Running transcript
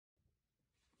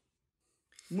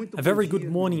A very good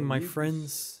morning, my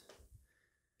friends.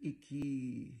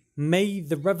 May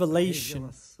the revelation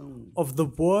of the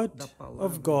Word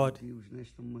of God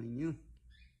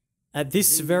at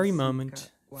this very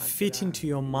moment fit into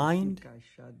your mind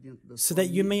so that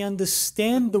you may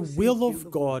understand the will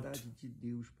of God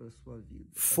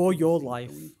for your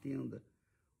life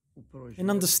and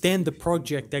understand the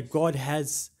project that God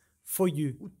has for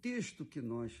you.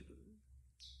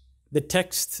 The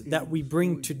text that we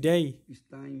bring today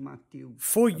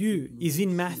for you is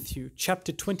in Matthew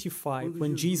chapter 25,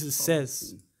 when Jesus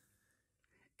says,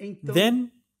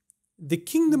 "Then the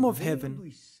kingdom of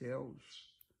heaven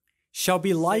shall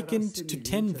be likened to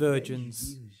 10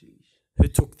 virgins who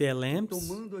took their lamps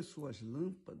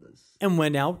and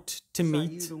went out to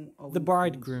meet the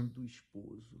bridegroom."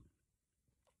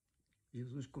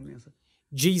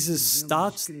 Jesus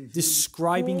starts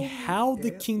describing how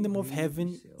the kingdom of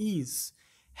heaven is.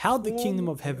 How the kingdom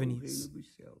of heaven is.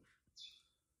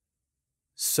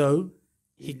 So,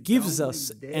 he gives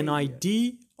us an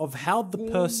idea of how the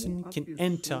person can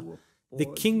enter the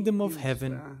kingdom of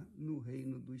heaven,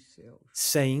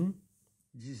 saying,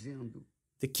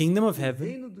 "The kingdom of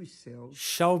heaven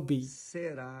shall be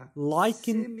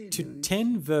likened to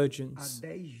 10 virgins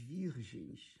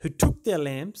who took their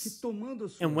lamps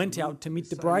and went out to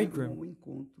meet the bridegroom.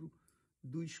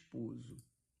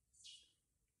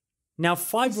 Now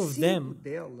 5 of them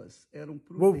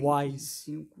were wise,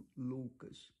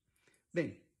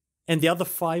 and the other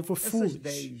 5 were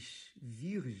foolish."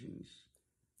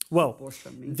 Well,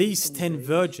 these 10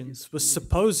 virgins were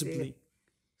supposedly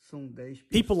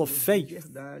people of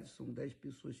faith,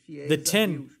 the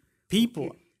 10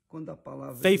 people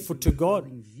faithful to God,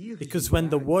 because when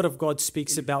the Word of God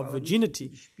speaks about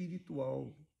virginity,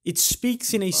 it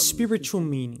speaks in a spiritual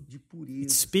meaning.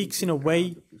 It speaks in a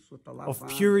way of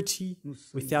purity,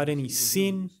 without any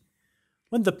sin,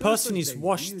 when the person is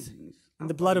washed in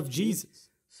the blood of Jesus.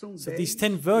 So these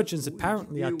 10 virgins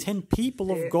apparently are 10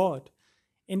 people of God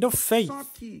and of faith.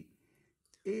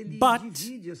 But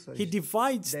he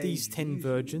divides these 10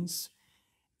 virgins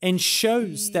and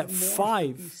shows that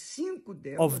 5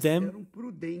 of them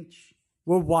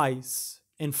were wise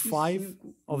and 5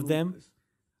 of them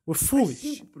were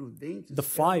foolish. The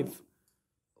 5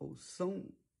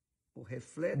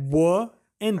 were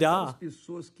and are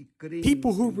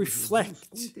people who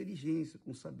reflect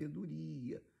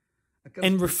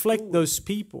and reflect those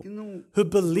people who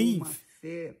believe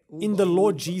in the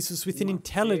Lord Jesus with an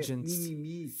intelligence,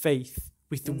 faith,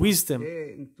 with wisdom.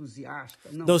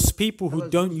 Those people who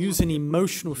don't use an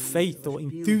emotional faith or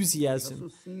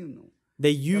enthusiasm.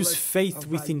 They use faith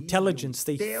with intelligence.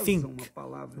 They think,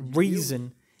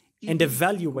 reason, and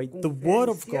evaluate the Word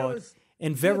of God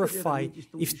and verify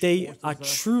if they are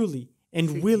truly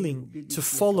and willing to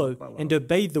follow and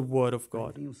obey the Word of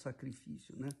God.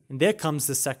 And there comes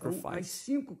the sacrifice.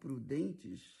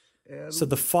 So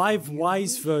the 5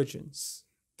 wise virgins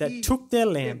that took their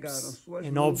lamps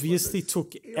and obviously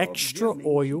took extra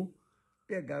oil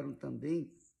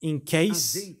in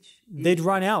case they'd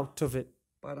run out of it.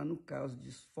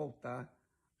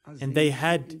 And they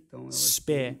had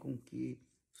spare.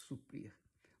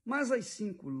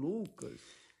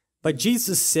 But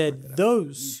Jesus said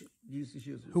those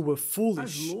who were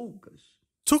foolish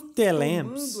took their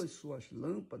lamps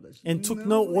and took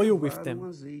no oil with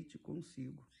them.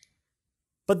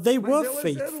 But they were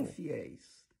faithful.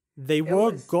 They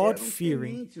were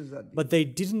God-fearing, but they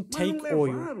didn't take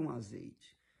oil.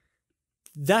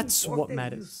 That's what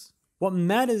matters. What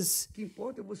matters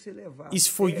is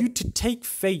for you to take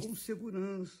faith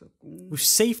with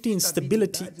safety and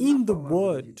stability in the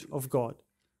Word of God.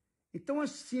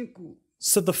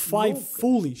 So the 5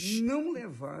 foolish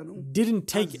didn't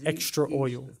take extra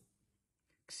oil.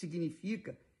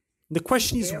 The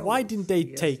question is, why didn't they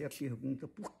take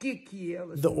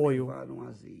the oil?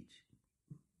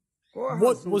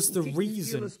 What was the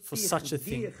reason for such a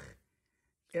thing?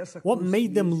 What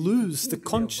made them lose the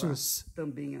conscience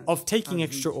of taking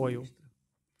extra oil?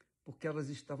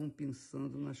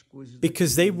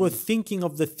 Because they were thinking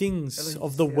of the things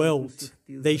of the world.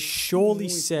 They surely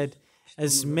said,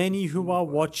 as many who are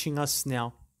watching us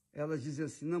now.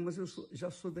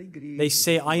 They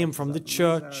say, "I am from the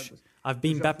church. I've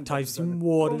been baptized in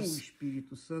waters.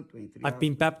 I've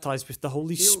been baptized with the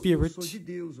Holy Spirit.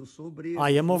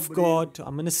 I am of God.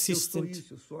 I'm an assistant.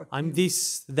 I'm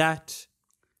this, that.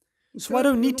 So I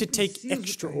don't need to take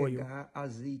extra oil.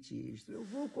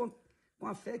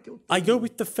 I go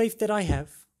with the faith that I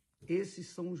have."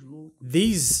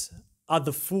 These are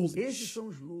the foolish.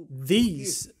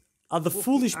 These are the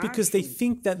foolish because they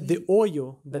think that the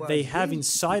oil that they have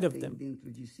inside of them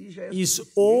is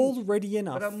already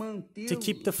enough to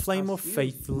keep the flame of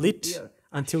faith lit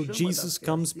until Jesus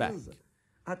comes back.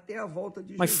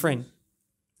 My friend,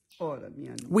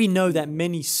 we know that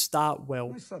many start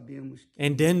well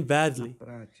and end badly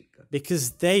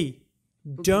because they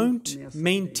don't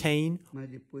maintain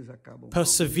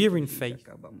persevering faith.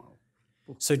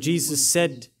 So Jesus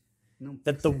said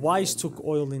that the wise took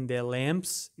oil in their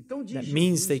lamps. That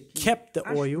means they kept the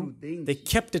oil, they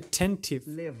kept attentive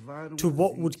to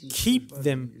what would keep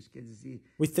them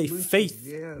with their faith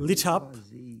lit up.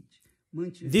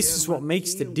 This is what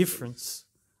makes the difference.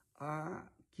 On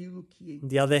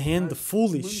the other hand, the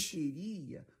foolish,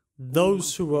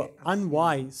 those who were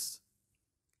unwise,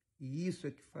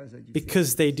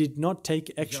 because they did not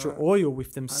take extra oil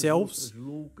with themselves,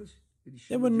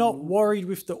 they were not worried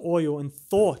with the oil and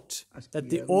thought that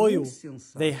the oil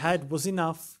they had was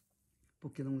enough.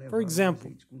 For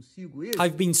example,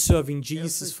 I've been serving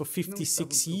Jesus for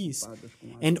 56 years,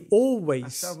 and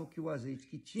always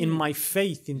in my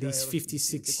faith in these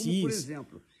 56 years,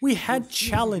 we had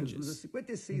challenges,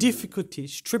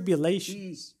 difficulties,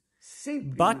 tribulations,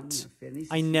 but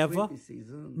I never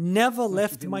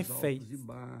left my faith.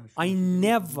 I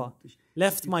never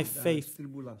left my faith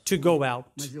to go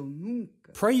out.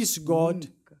 Praise God.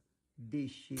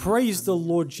 Praise the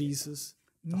Lord Jesus.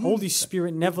 The Holy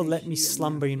Spirit never let me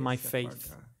slumber in my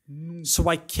faith. So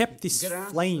I kept this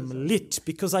flame lit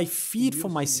because I feared for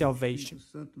my salvation.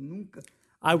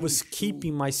 I was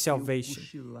keeping my salvation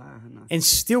and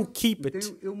still keep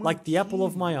it like the apple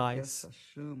of my eyes.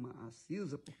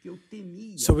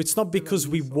 So it's not because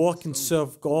we walk and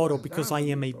serve God or because I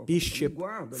am a bishop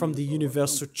from the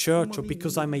Universal Church or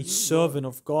because I'm a servant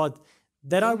of God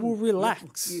that I will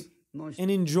relax and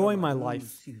enjoy my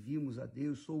life.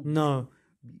 No,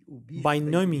 by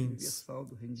no means.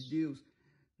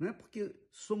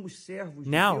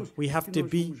 Now we have to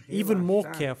be even more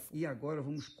careful.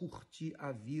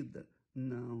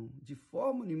 Não, de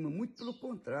forma nenhuma, muito pelo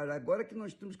contrário. Agora que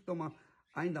nós temos que tomar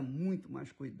ainda muito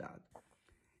mais cuidado.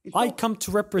 I come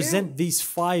to represent these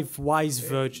 5 wise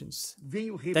virgins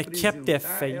that kept their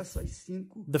faith,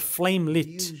 the flame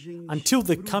lit, until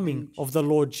the coming of the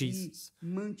Lord Jesus.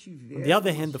 On the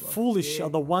other hand, the foolish are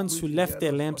the ones who left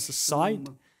their lamps aside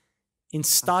and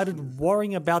started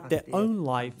worrying about their own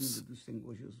lives.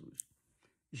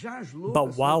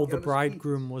 But while the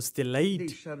bridegroom was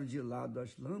delayed,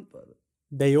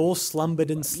 they all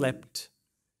slumbered and slept.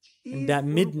 And at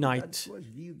midnight,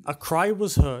 a cry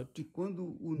was heard,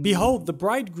 "Behold, the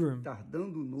bridegroom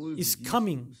is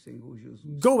coming.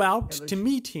 Go out to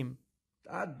meet him."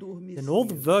 Then all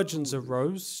the virgins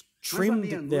arose,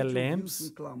 trimmed their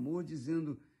lamps,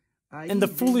 and the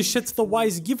foolish said to the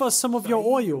wise, "Give us some of your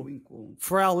oil,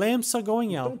 for our lamps are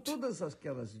going out."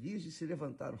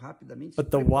 But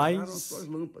the wise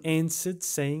answered,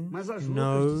 saying,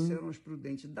 "No,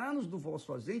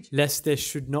 lest there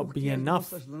should not be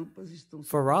enough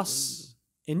for us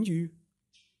and you."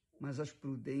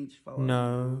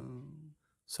 No.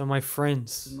 So my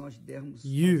friends,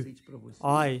 you,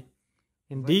 I,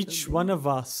 and each one of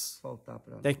us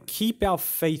that keep our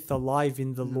faith alive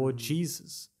in the Lord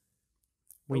Jesus,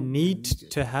 we need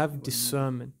to have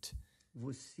discernment.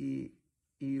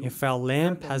 If our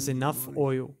lamp has enough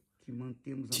oil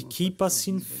to keep us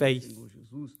in faith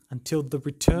until the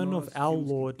return of our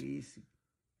Lord,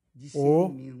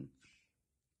 or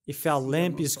if our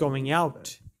lamp is going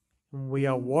out and we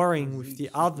are worrying with the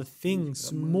other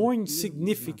things more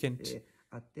insignificant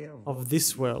of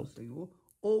this world,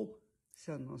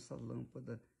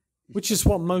 which is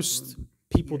what most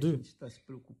people do.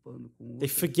 They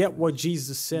forget what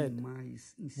Jesus said.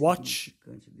 Watch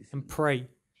and pray,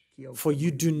 for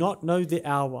you do not know the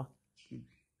hour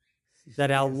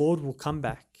that our Lord will come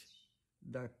back.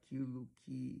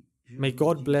 May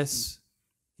God bless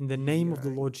in the name of the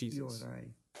Lord Jesus.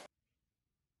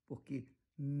 Porque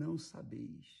não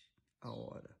sabeis a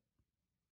hora